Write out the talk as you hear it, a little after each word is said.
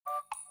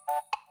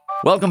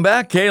Welcome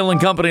back, Cail and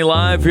Company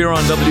live here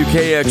on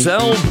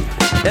WKXL,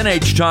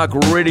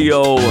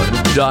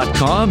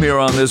 NHTalkRadio.com here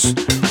on this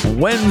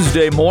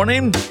Wednesday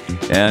morning.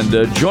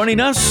 And joining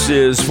us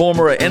is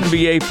former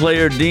NBA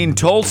player Dean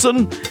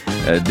Tolson.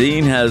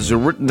 Dean has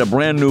written a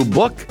brand new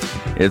book.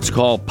 It's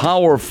called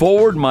Power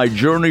Forward, My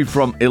Journey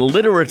from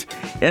Illiterate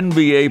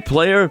NBA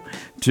Player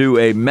to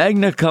a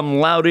Magna Cum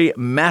Laude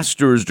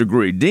Master's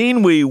Degree.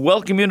 Dean, we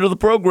welcome you into the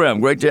program.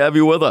 Great to have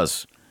you with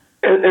us.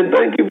 And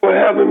thank you for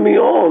having me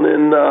on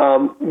and,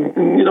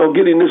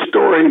 getting this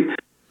story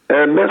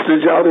and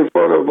message out in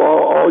front of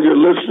all your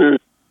listeners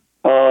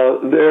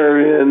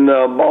there in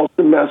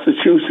Boston,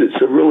 Massachusetts.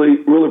 I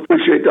really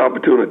appreciate the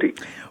opportunity.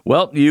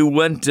 Well, you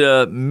went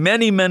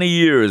many, many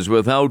years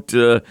without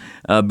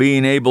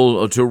being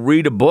able to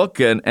read a book,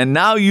 and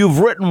now you've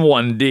written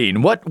one,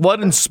 Dean.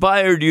 What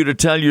inspired you to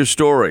tell your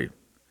story?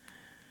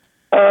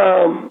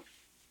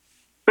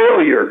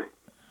 Failure.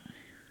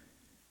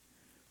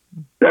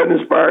 That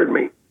inspired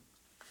me.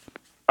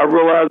 I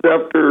realized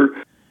after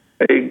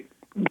a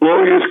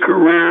glorious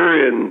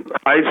career in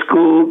high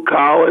school,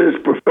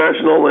 college,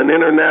 professional, and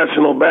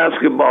international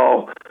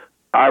basketball,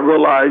 I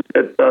realized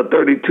at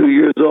 32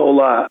 years old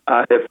I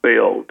had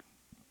failed.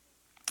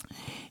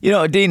 You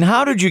know, Dean,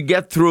 how did you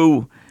get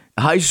through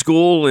high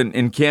school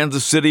in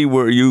Kansas City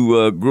where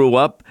you grew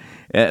up,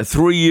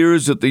 3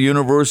 years at the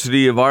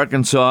University of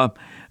Arkansas,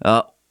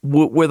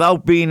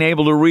 without being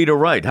able to read or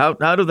write? How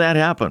did that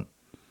happen?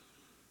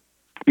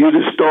 You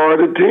just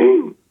start a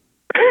team.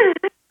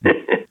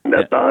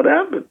 That's how it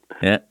happened.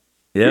 Yeah.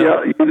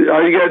 All you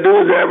got to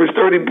do is average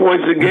 30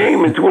 points a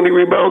game and 20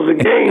 rebounds a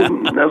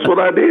game. That's what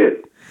I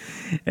did.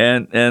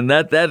 And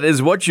that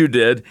is what you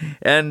did.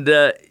 And,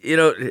 I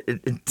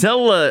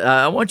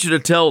want you to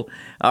tell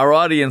our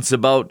audience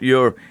about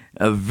your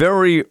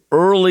very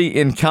early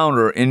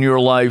encounter in your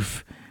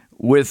life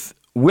with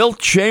Wilt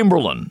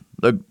Chamberlain,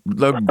 the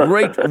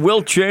great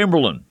Wilt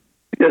Chamberlain.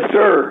 Yes,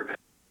 sir.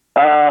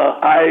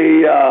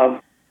 I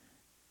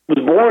was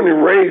born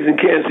and raised in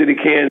Kansas City,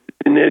 Kansas,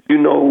 and as you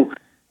know,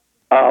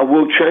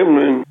 Wilt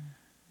Chamberlain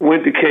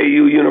went to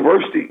Cail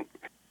University,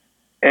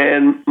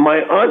 and my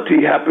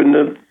auntie happened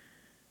to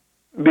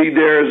be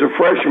there as a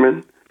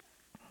freshman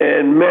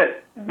and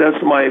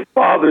that's my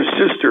father's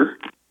sister,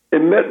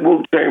 and met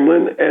Wilt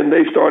Chamberlain, and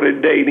they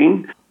started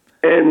dating,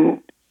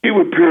 and she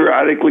would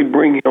periodically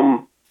bring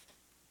him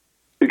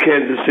to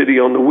Kansas City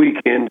on the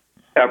weekend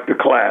after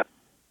class.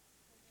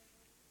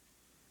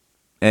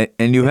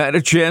 And you had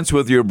a chance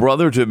with your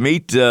brother to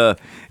meet, the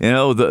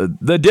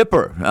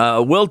Dipper,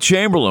 Wilt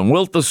Chamberlain,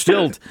 Wilt the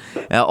Stilt,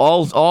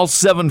 all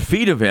 7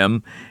 feet of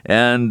him.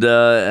 And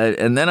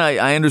then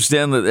I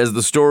understand that as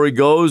the story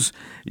goes,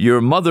 your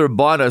mother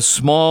bought a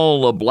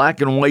small black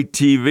and white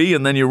TV,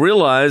 and then you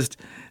realized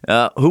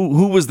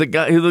who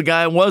the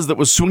guy was that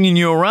was swinging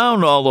you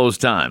around all those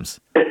times.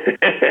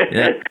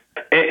 Yeah.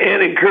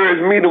 And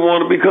encouraged me to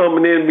want to become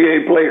an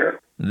NBA player.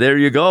 There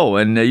you go.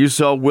 And you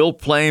saw Wilt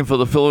playing for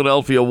the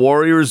Philadelphia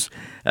Warriors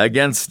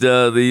against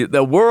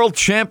the world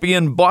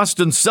champion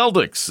Boston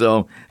Celtics.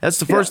 So that's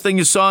the first thing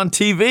you saw on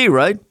TV,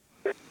 right?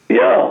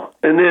 Yeah.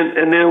 And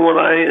then when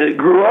I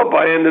grew up,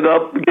 I ended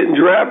up getting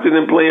drafted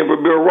and playing for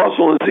Bill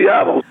Russell in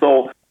Seattle.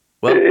 So,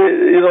 those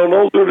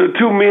are the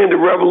two men that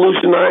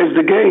revolutionized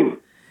the game.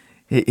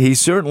 He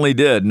certainly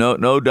did,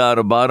 no doubt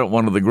about it.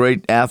 One of the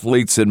great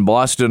athletes in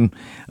Boston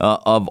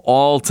of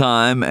all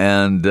time,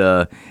 and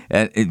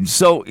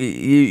so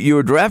you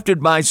were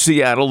drafted by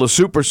Seattle, the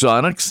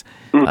Supersonics.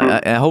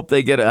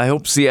 Mm-hmm. I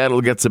hope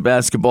Seattle gets a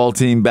basketball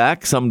team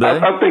back someday.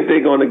 I think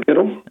they're going to get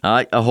them.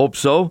 I hope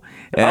so.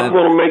 And I'm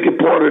going to make it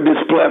part of this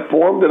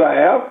platform that I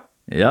have.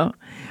 Yeah.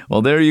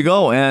 Well, there you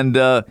go. And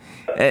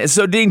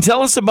so, Dean,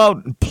 tell us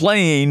about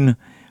playing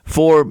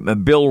for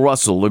Bill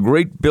Russell, the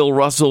great Bill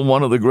Russell,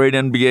 one of the great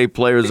NBA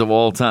players of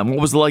all time. What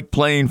was it like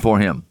playing for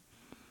him?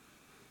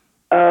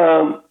 He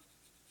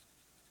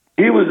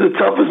was the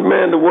toughest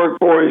man to work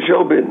for in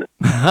show business.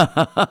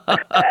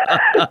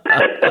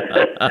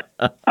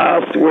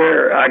 I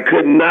swear, I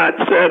could not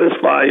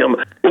satisfy him.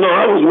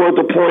 I was worth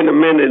a point a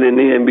minute in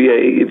the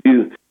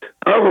NBA.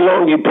 However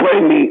long you play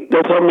me,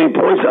 that's how many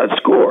points I'd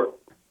score.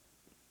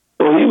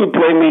 So he would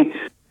play me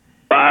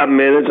 5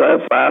 minutes, I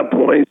have 5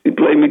 points. He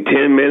played me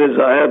 10 minutes,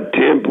 I have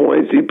 10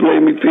 points. He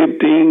played me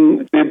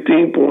 15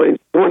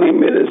 points, 20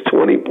 minutes,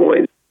 20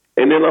 points.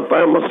 And then I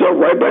find myself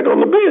right back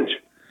on the bench.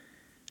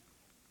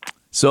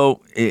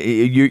 So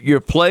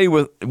your play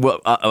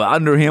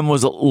under him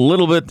was a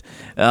little bit,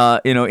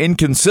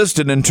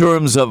 inconsistent in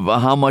terms of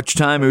how much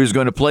time he was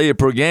going to play you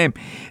per game.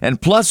 And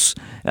plus,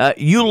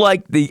 you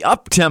like the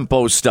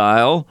up-tempo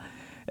style.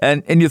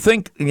 And you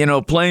think,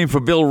 playing for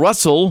Bill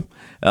Russell,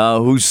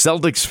 whose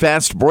Celtics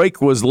fast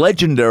break was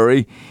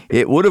legendary,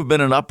 it would have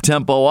been an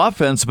up-tempo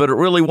offense, but it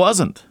really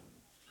wasn't.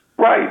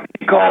 Right.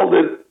 He called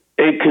it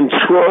a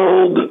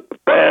controlled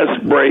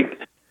fast break,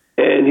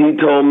 and he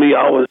told me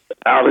I was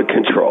out of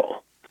control.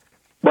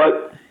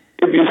 But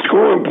if you're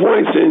scoring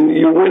points and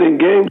you're winning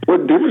games,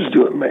 what difference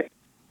do it make?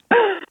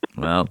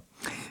 Well,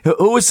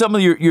 who were some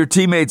of your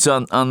teammates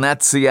on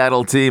that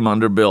Seattle team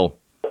under Bill?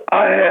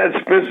 I had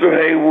Spencer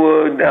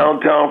Haywood,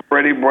 Downtown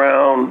Freddie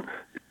Brown,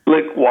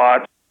 Slick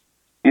Watts.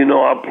 You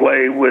know, I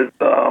played with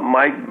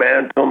Mike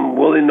Bantam,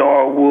 Willie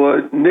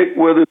Norwood, Nick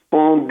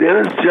Witherspoon,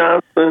 Dennis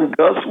Johnson,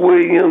 Gus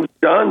Williams,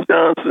 John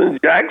Johnson,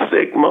 Jack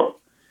Sigma.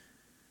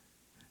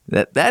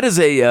 That is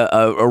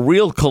a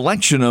real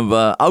collection of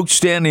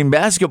outstanding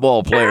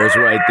basketball players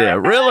right there.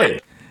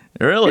 Really.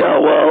 Yeah,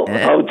 well,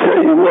 I'll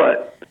tell you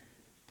what.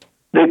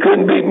 They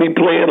couldn't beat me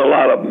playing a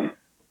lot of them.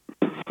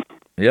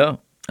 Yeah,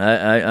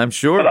 I'm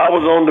sure. But I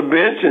was on the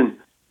bench, and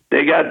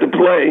they got to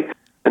play.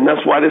 And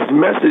that's why this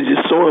message is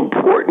so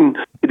important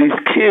to these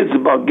kids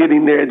about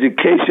getting their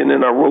education,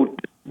 and I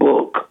wrote this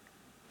book.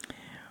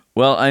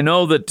 Well, I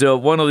know that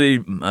one of the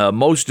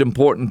most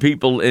important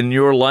people in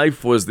your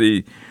life was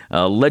the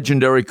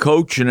legendary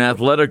coach and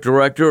athletic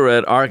director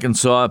at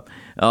Arkansas,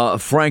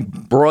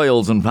 Frank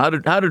Broyles. And how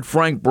did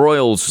Frank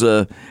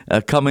Broyles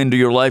come into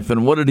your life,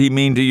 and what did he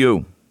mean to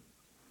you?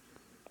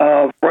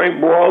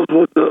 Frank Broyles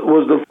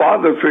was the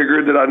father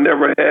figure that I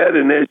never had,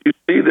 and as you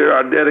see there,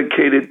 I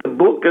dedicated the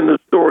book and the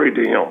story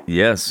to him.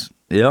 Yes,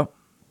 yeah.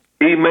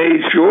 He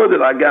made sure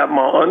that I got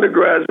my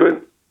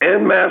undergraduate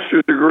and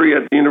master's degree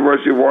at the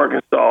University of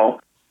Arkansas,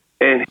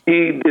 and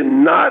he did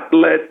not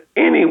let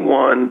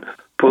anyone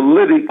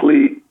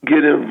politically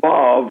get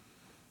involved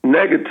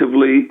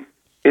negatively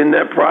in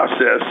that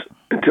process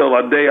until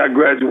the day I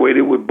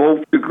graduated with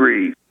both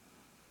degrees.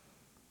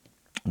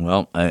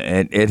 Well,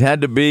 it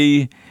had to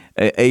be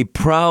a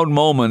proud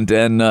moment,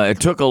 and it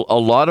took a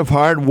lot of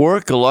hard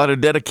work, a lot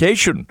of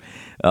dedication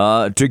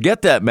to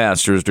get that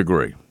master's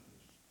degree.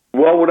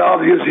 Well,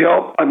 without his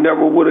help, I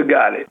never would have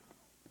got it.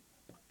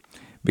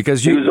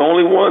 Because he was the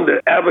only one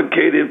that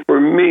advocated for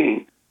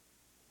me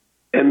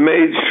and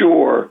made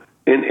sure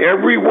in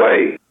every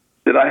way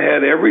that I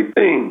had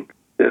everything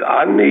that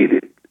I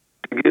needed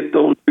to get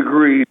those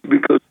degrees,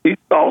 because he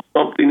saw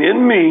something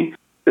in me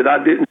that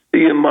I didn't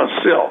see in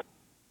myself.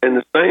 And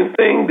the same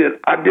thing that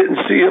I didn't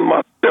see in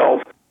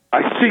myself,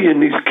 I see in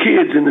these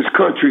kids in this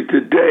country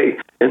today,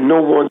 and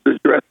no one's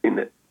addressing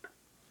it.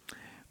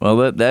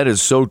 Well, that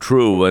is so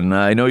true, and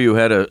I know you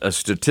had a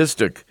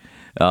statistic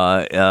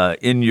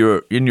in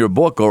your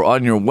book or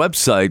on your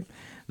website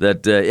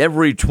that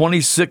every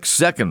 26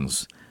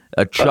 seconds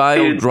a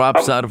child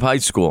drops out of high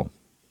school.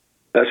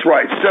 That's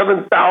right,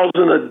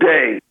 7,000 a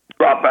day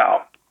drop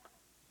out.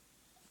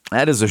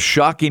 That is a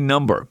shocking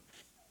number.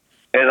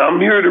 And I'm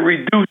here to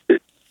reduce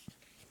it.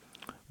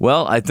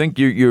 Well, I think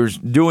you're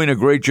doing a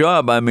great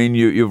job. I mean,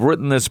 you've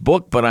written this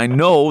book, but I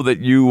know that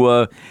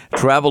you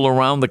travel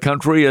around the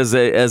country as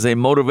a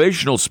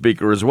motivational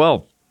speaker as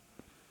well.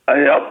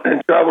 Yep,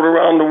 and traveled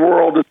around the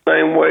world the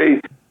same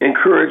way,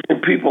 encouraging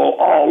people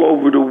all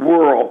over the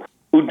world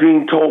who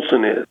Dean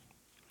Tolson is.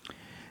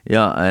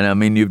 Yeah, and I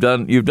mean, you've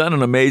done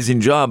an amazing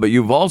job, but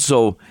you've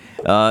also,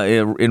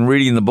 in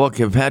reading the book,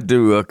 have had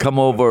to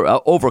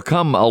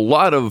overcome a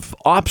lot of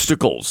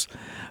obstacles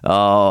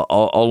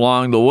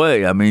along the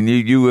way. I mean,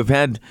 you have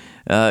had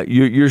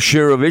your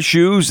share of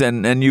issues,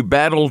 and you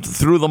battled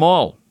through them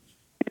all.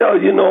 Yeah,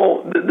 you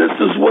know, this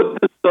is what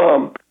this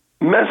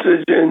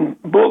message and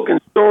book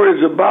and story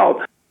is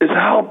about, is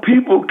how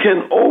people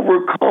can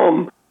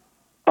overcome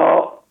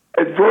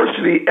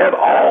adversity at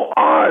all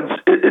odds.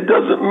 It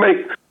doesn't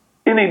make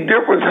any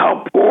difference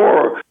how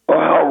poor or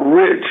how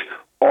rich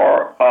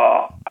or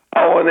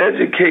how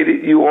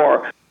uneducated you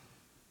are.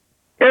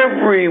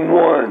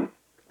 Everyone,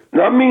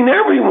 and I mean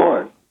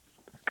everyone,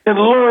 can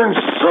learn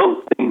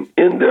something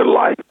in their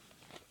life.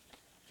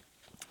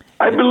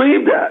 I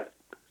believe that.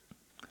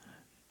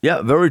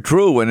 Yeah, very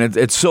true, and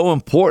it's so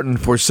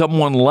important for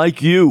someone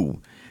like you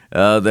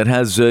that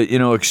has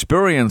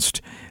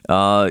experienced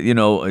what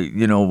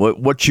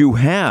you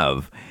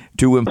have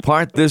to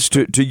impart this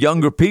to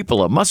younger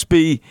people. It must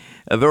be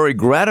very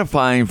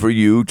gratifying for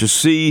you to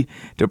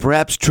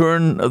perhaps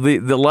turn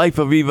the life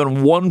of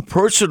even one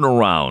person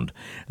around.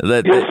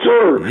 Yes,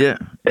 sir. Yeah.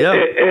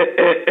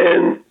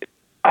 And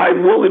I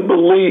really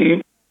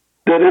believe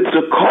that it's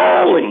a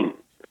calling,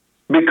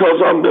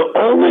 because I'm the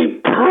only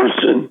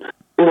person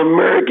in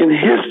American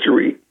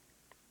history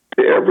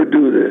to ever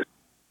do this.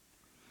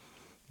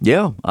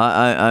 Yeah,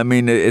 I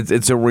mean,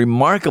 it's a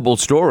remarkable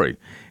story.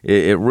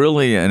 It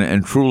really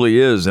and truly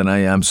is, and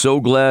I'm so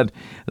glad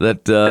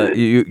that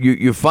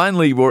you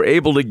finally were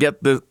able to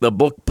get the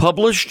book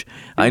published.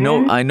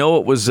 Mm-hmm. I know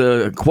it was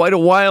quite a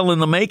while in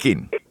the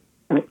making.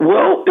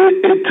 Well,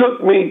 it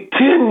took me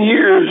 10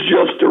 years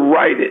just to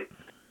write it,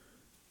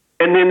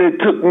 and then it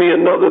took me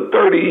another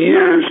 30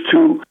 years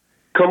to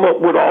come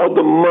up with all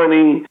the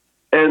money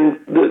and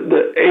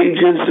the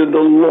agents and the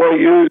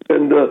lawyers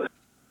and the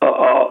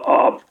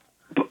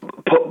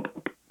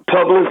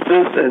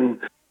publicists and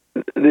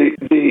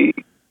the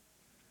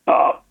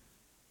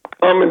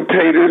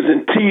commentators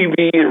and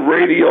TV and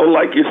radio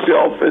like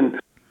yourself, and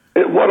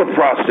what a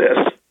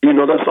process.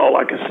 That's all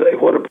I can say.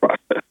 What a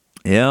process.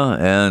 Yeah,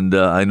 and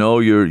I know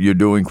you're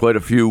doing quite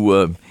a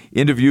few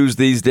interviews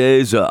these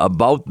days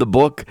about the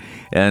book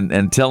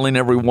and telling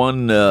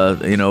everyone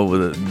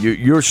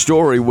your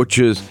story, which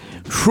is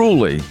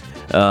truly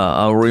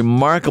a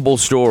remarkable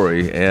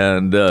story.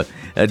 And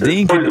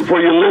Dean, for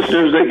your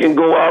listeners, they can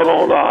go out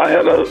on. I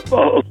had a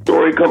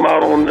story come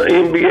out on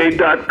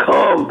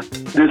NBA.com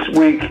this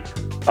week.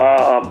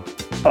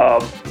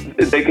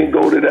 They can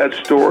go to that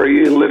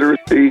story,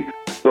 Illiteracy,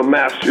 the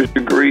master's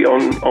degree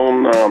on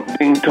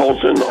Dean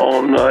Tolson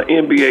on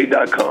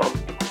NBA.com.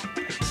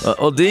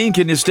 Dean,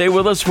 can you stay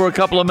with us for a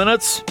couple of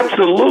minutes?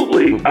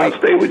 Absolutely. I'll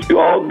stay with you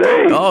all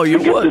day. Oh, you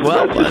would?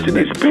 Well, to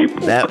these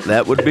people.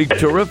 That would be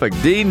terrific.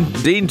 Dean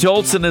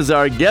Tolson is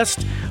our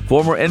guest,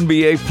 former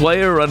NBA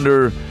player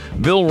under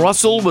Bill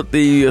Russell with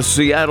the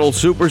Seattle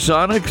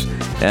Supersonics.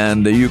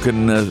 And you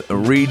can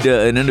read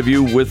an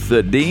interview with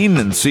Dean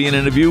and see an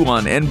interview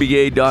on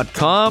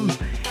NBA.com.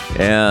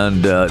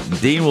 And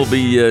Dean will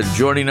be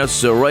joining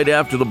us right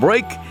after the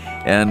break.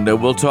 And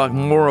we'll talk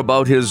more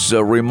about his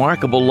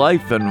remarkable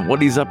life and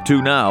what he's up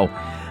to now,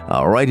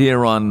 right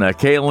here on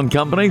Cail and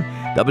Company,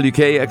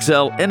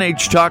 WKXL,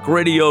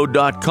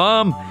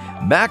 NHTalkRadio.com.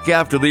 Back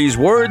after these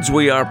words,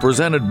 we are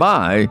presented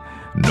by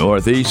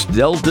Northeast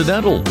Delta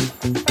Dental.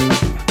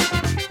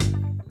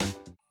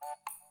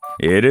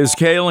 It is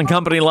Cail and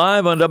Company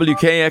live on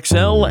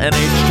WKXL,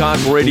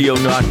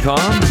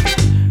 NHTalkRadio.com.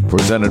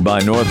 Presented by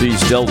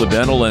Northeast Delta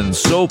Dental, and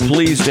so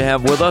pleased to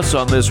have with us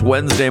on this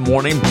Wednesday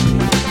morning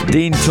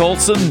Dean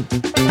Tolson.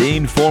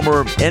 Dean,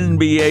 former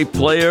NBA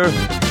player.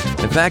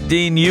 In fact,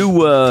 Dean,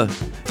 you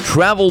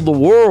traveled the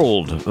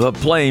world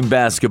playing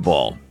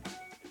basketball.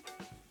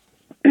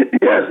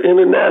 Yes,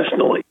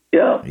 internationally.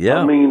 Yeah.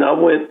 I mean, I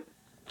went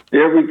to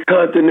every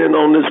continent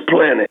on this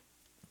planet.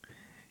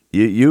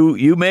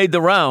 You made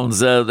the rounds,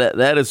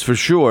 that is for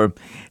sure.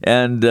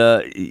 And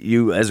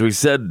you, as we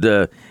said,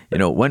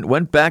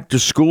 went back to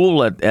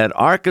school at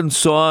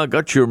Arkansas,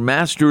 got your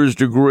master's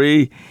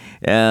degree,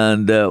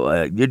 and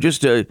you're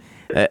just a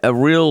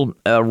real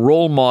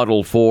role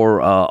model for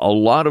a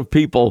lot of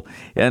people.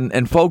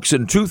 And folks,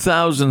 in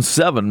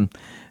 2007,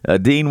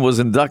 Dean was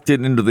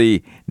inducted into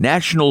the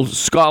National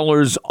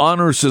Scholars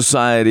Honor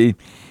Society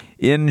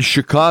in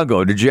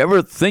Chicago. Did you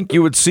ever think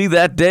you would see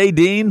that day,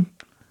 Dean?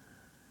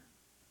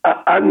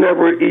 I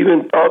never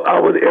even thought I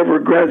would ever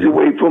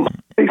graduate from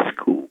high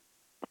school.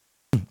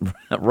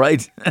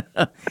 Right.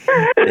 Let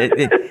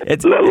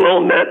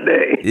alone that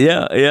day.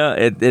 Yeah.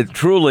 It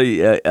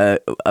truly a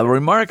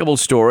remarkable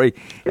story,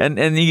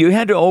 and you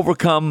had to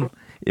overcome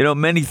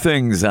many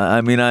things.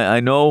 I mean,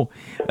 I know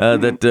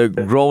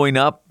that growing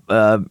up,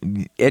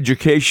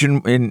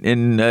 education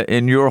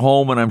in your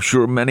home, and I'm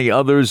sure many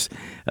others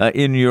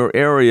in your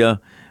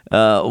area,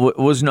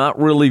 was not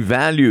really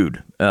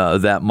valued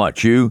that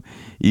much.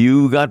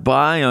 You got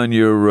by on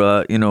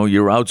your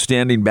your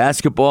outstanding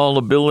basketball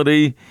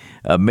ability,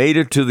 made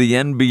it to the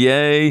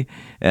NBA,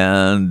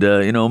 and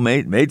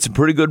made some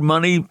pretty good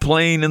money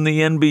playing in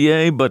the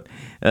NBA. But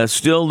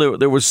still,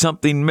 there was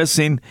something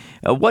missing.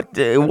 What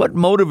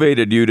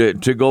motivated you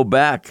to go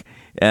back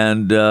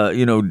and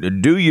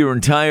do your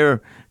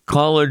entire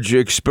college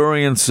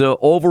experience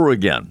over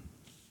again?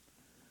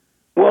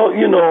 Well,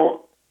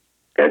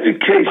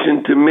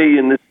 education to me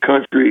in this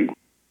country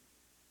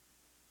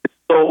is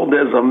sold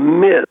as a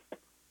myth,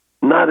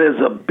 not as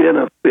a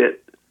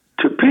benefit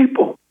to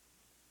people.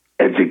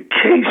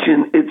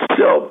 Education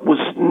itself was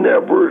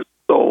never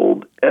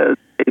sold as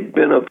a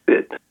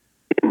benefit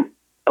in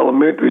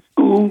elementary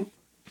school,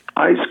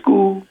 high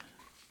school,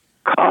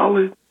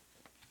 college,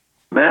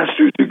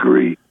 master's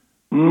degree.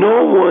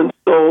 No one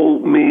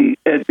sold me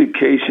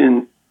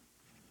education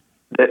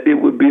that it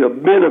would be a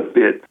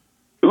benefit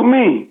to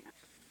me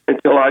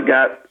until I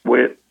got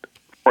with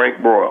Frank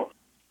Broyles.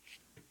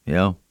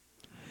 Yeah.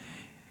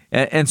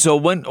 And so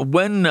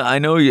when I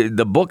know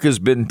the book has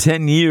been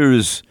 10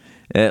 years,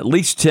 at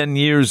least 10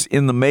 years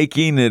in the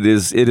making, it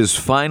is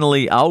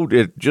finally out.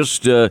 It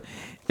just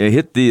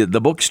hit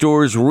the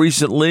bookstores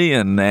recently,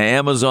 and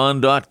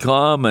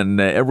Amazon.com,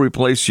 and every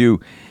place you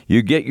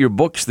get your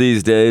books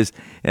these days.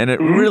 And it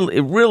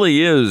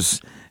really is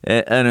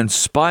an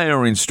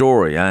inspiring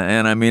story.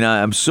 And I mean,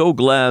 I'm so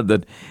glad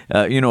that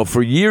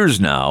for years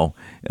now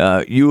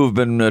you have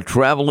been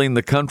traveling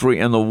the country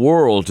and the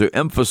world to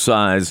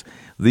emphasize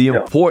the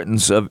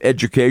importance of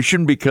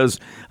education, because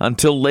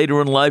until later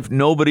in life,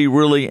 nobody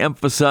really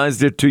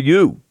emphasized it to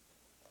you.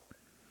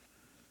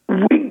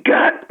 We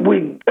got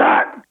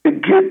to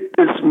get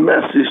this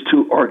message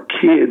to our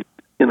kids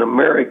in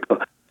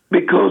America,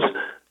 because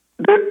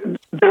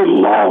they're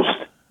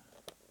lost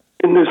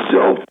in their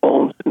cell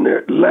phones and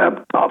their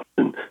laptops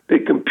and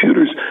their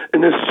computers,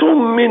 and there's so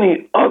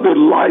many other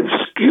life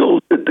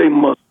skills that they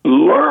must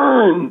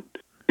learn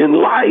in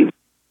life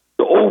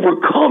to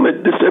overcome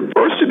it, this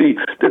adversity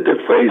that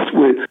they're faced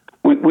with.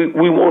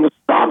 We want to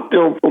stop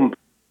them from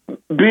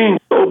being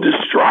so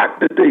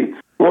distraught that they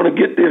want to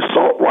get their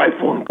assault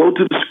rifle and go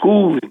to the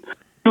school and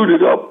shoot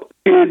it up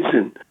kids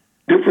and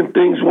different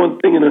things, one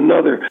thing and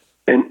another,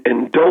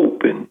 and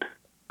dope and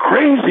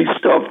crazy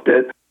stuff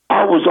that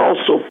I was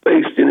also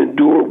faced and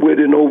endured with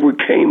and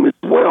overcame as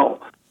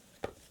well.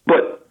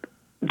 But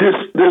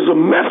there's a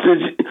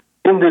message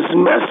in this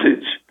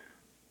message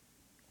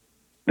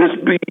that's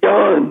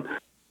beyond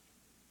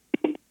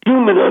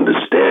human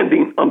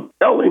understanding. I'm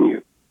telling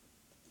you.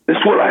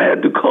 That's what I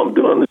had to come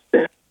to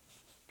understand.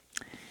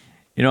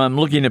 You know, I'm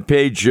looking at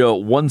page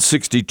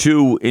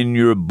 162 in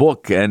your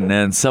book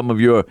and some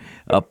of your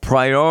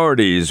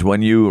priorities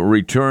when you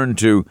return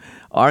to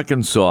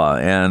Arkansas,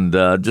 and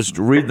just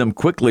read them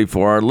quickly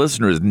for our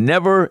listeners.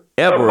 Never,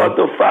 ever... About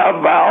the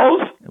 5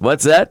 vows?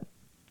 What's that?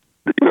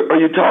 Are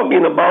you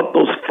talking about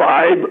those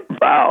 5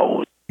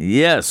 vows?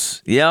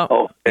 Yes. Yeah.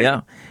 Okay.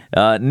 Yeah.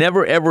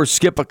 Never, ever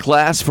skip a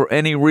class for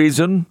any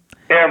reason.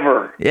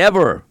 Ever.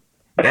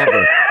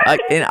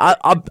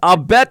 I'll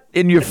bet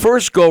in your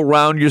first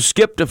go-round you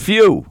skipped a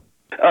few.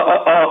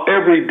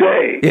 Every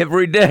day.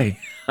 Every day.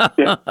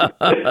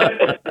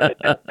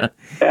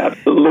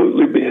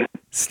 Absolutely, man.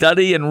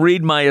 Study and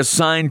read my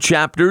assigned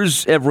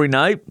chapters every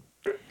night.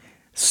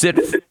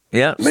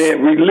 Yeah.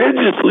 Man,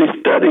 religiously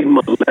study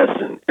my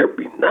lesson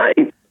every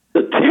night.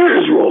 The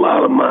tears roll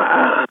out of my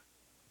eyes.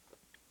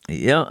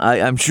 Yeah,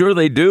 I'm sure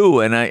they do,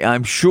 and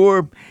I'm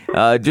sure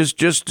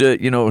just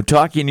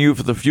talking to you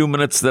for the few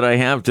minutes that I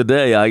have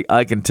today,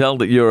 I can tell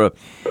that you're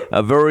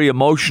a very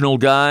emotional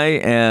guy,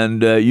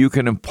 and you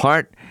can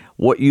impart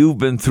what you've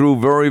been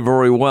through very,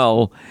 very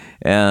well,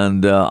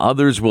 and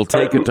others will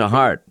take it to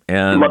heart.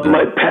 And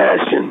my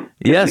passion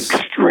is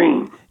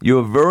extreme.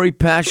 You're very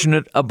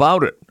passionate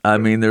about it. I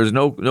mean, there's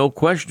no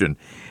question.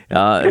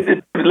 Let's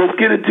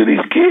get it to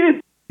these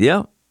kids.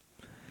 Yeah.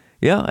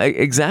 Yeah,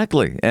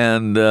 exactly,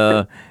 and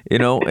they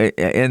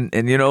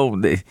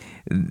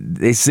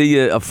see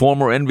a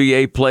former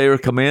NBA player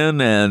come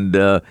in, and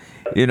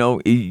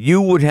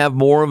you would have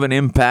more of an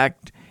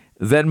impact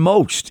than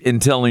most in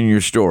telling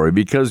your story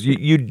because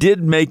you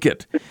did make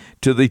it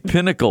to the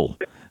pinnacle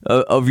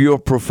of your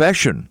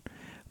profession.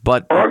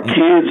 But our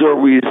kids are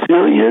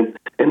resilient,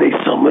 and they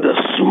some of the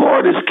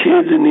smartest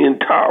kids in the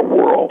entire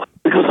world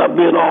because I've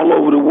been all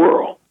over the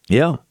world.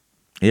 Yeah.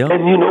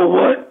 And you know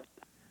what?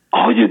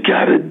 All you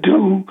got to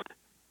do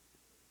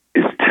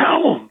is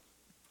tell them,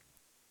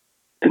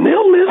 and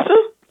they'll listen.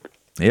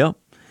 Yeah.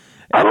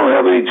 I don't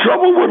have any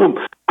trouble with them.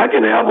 I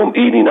can have them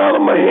eating out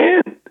of my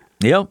hand.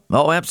 Yeah.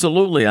 Oh,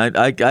 absolutely.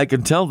 I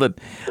can tell that.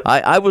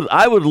 I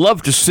would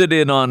love to sit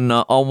in on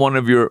one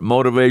of your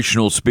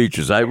motivational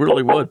speeches. I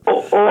really would.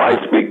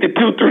 I speak to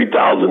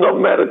 2,000-3,000 of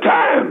them at a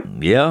time.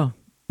 Yeah.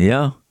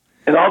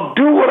 And I'll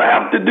do what I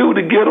have to do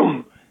to get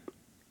them.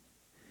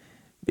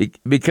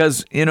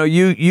 Because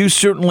you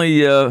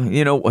certainly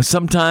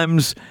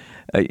sometimes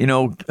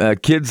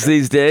kids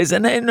these days,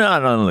 and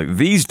not only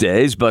these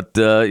days, but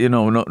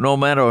no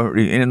matter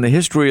in the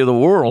history of the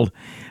world,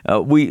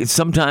 we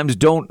sometimes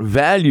don't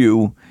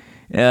value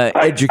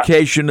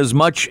education as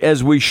much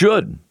as we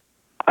should.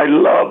 I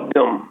love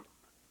them.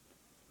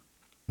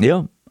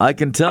 Yeah, I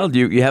can tell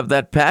you have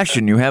that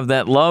passion, you have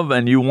that love,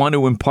 and you want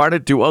to impart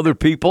it to other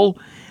people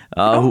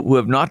who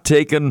have not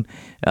taken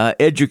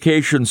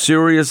education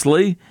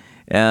seriously.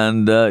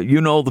 And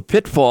the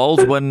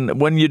pitfalls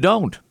when you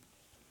don't.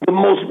 The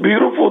most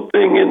beautiful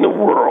thing in the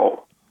world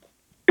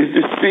is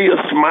to see a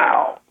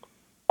smile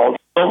on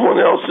someone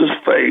else's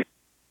face.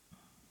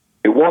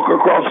 They walk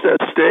across that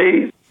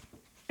stage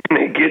and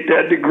they get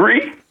that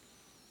degree.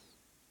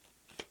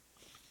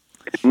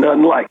 It's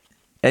nothing like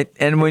it.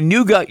 And when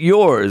you got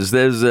yours,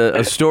 there's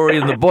a story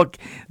in the book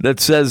that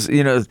says,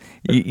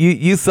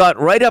 you thought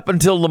right up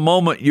until the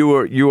moment you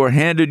were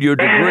handed your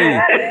degree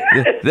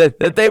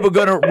that they were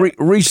going to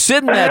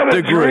rescind that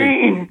degree.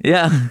 Dream.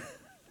 Yeah.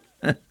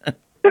 That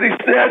he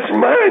snatched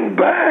mine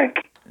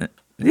back.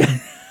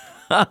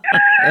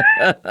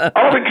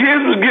 All the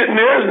kids was getting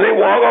theirs and they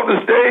walk off the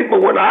stage,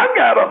 but when I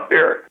got up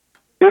there,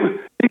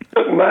 he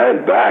took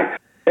mine back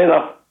and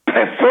I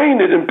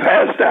fainted and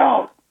passed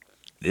out.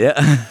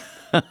 Yeah.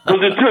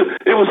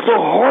 It was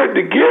so hard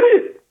to get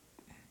it.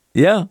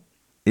 Yeah.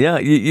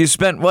 You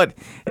spent what?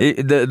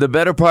 The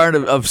better part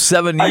of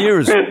 7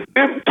 years. I spent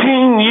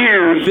 15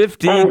 years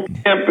on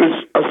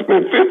campus. I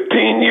spent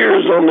 15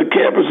 years on the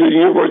campus of the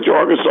University of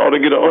Arkansas to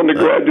get an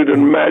undergraduate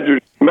and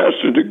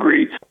master's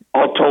degree,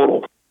 all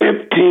total.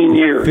 15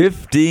 years.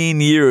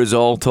 15 years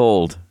all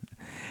told.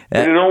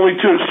 And it only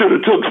should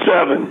have took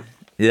 7.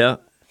 Yeah.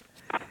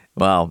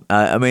 Wow.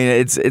 I mean,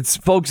 it's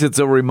folks, it's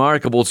a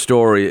remarkable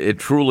story. It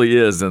truly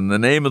is. And the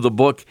name of the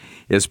book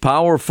is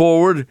Power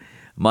Forward,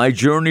 My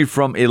Journey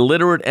from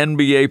Illiterate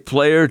NBA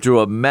Player to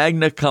a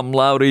Magna Cum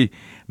Laude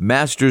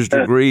Master's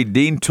Degree.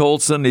 Dean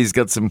Tolson, he's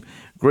got some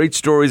great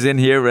stories in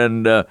here,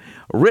 and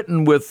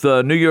written with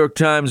New York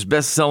Times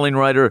best-selling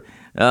writer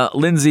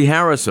Lindsay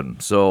Harrison.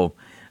 So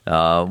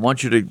I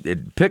want you to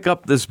pick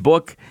up this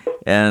book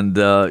and,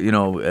 and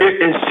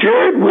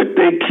share it with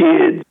their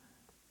kids.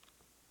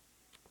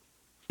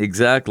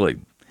 Exactly.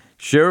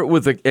 Share it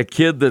with a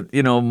kid that,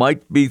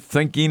 might be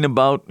thinking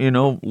about,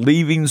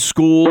 leaving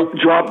school.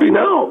 Dropping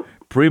out.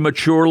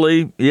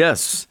 Prematurely,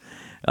 yes.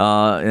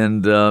 Let's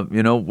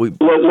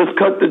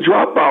cut the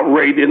dropout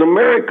rate in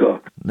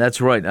America. That's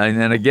right.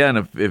 And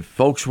again, if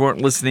folks weren't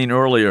listening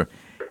earlier.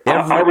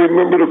 I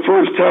remember the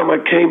first time I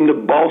came to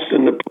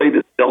Boston to play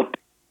the Celtics.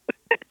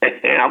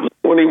 I was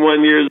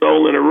 21 years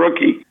old and a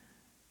rookie.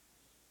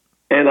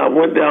 And I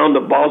went down to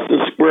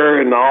Boston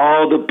Square, and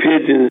all the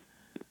pigeons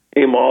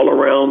came all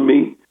around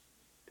me.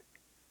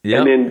 Yep.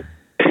 And then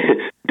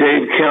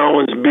Dave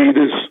Cowens beat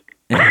us.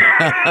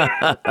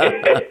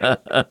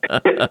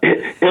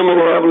 Him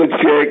and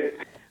Havlicek.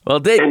 Well,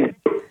 Dave.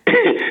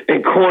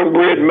 And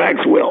Cornbread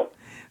Maxwell.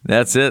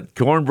 That's it.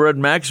 Cornbread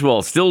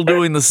Maxwell, still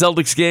doing the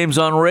Celtics games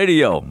on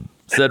radio.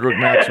 Cedric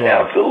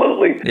Maxwell.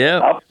 Absolutely.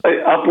 Yeah.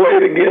 I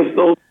played against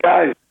those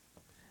guys.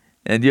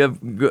 And you have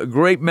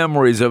great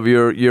memories of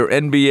your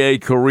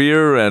NBA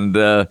career,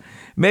 and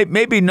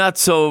maybe not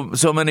so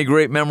many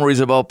great memories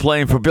about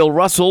playing for Bill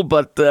Russell,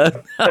 but yeah,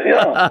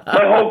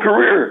 my whole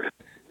career.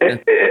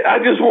 I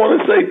just want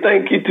to say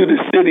thank you to the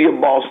city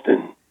of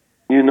Boston.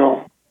 You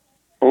know,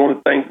 I want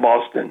to thank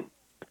Boston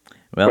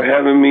for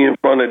having me in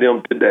front of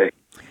them today.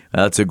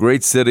 It's a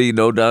great city,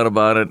 no doubt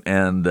about it,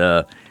 and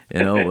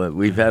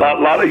we've had a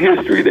lot of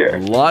history there.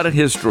 A lot of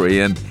history,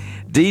 and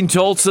Dean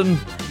Tolson,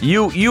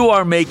 you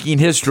are making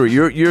history.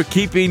 You're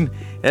keeping,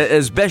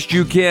 as best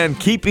you can,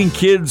 keeping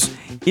kids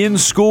in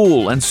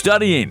school and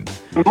studying.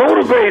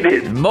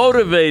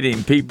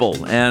 Motivating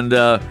people. And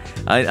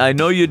I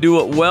know you do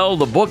it well.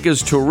 The book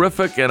is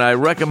terrific, and I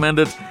recommend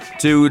it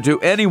to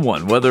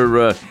anyone,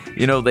 whether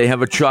they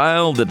have a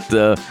child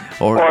that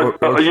or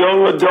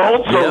young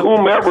adults or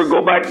whomever.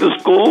 Go back to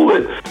school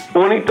at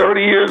 20,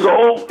 30 years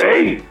old.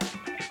 Hey,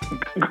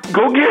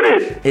 go get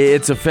it.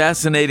 It's a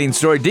fascinating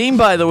story. Dean,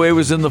 by the way,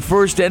 was in the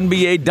first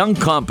NBA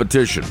dunk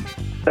competition.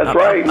 That's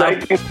right,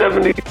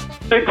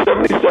 1976,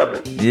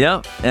 77.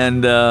 Yeah,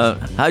 and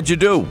how'd you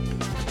do?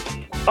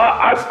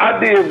 I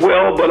did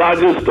well, but I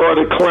just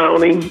started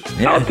clowning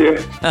out there.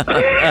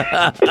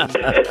 I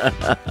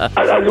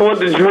just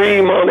wanted to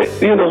dream on it,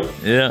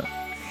 Yeah.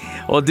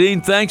 Well,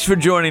 Dean, thanks for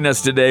joining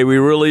us today. We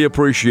really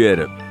appreciate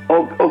it.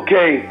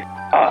 Okay.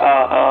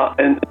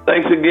 And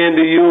thanks again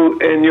to you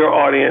and your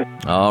audience.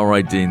 All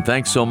right, Dean.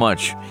 Thanks so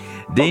much.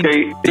 Dean,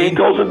 okay,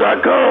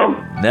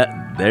 DeanTolson.com.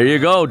 There you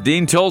go,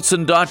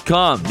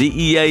 DeanTolson.com.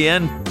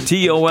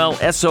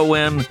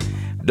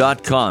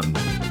 DeanTolson.com.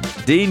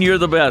 Dean, you're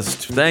the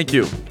best. Thank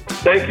you.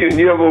 Thank you, and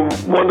you have a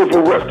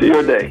wonderful rest of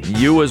your day.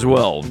 You as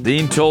well.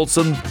 Dean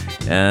Tolson,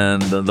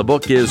 and the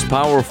book is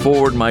Power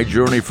Forward, My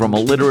Journey from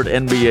Illiterate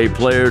NBA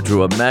Player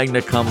to a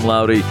Magna Cum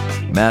Laude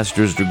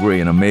Master's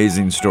Degree. An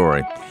amazing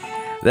story.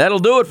 That'll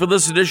do it for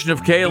this edition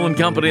of Cail and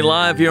Company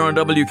Live here on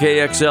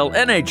WKXL,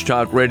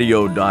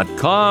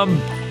 NHTalkRadio.com.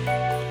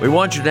 We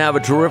want you to have a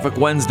terrific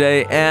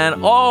Wednesday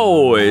and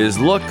always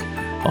look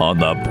on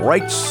the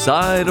bright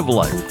side of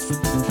life.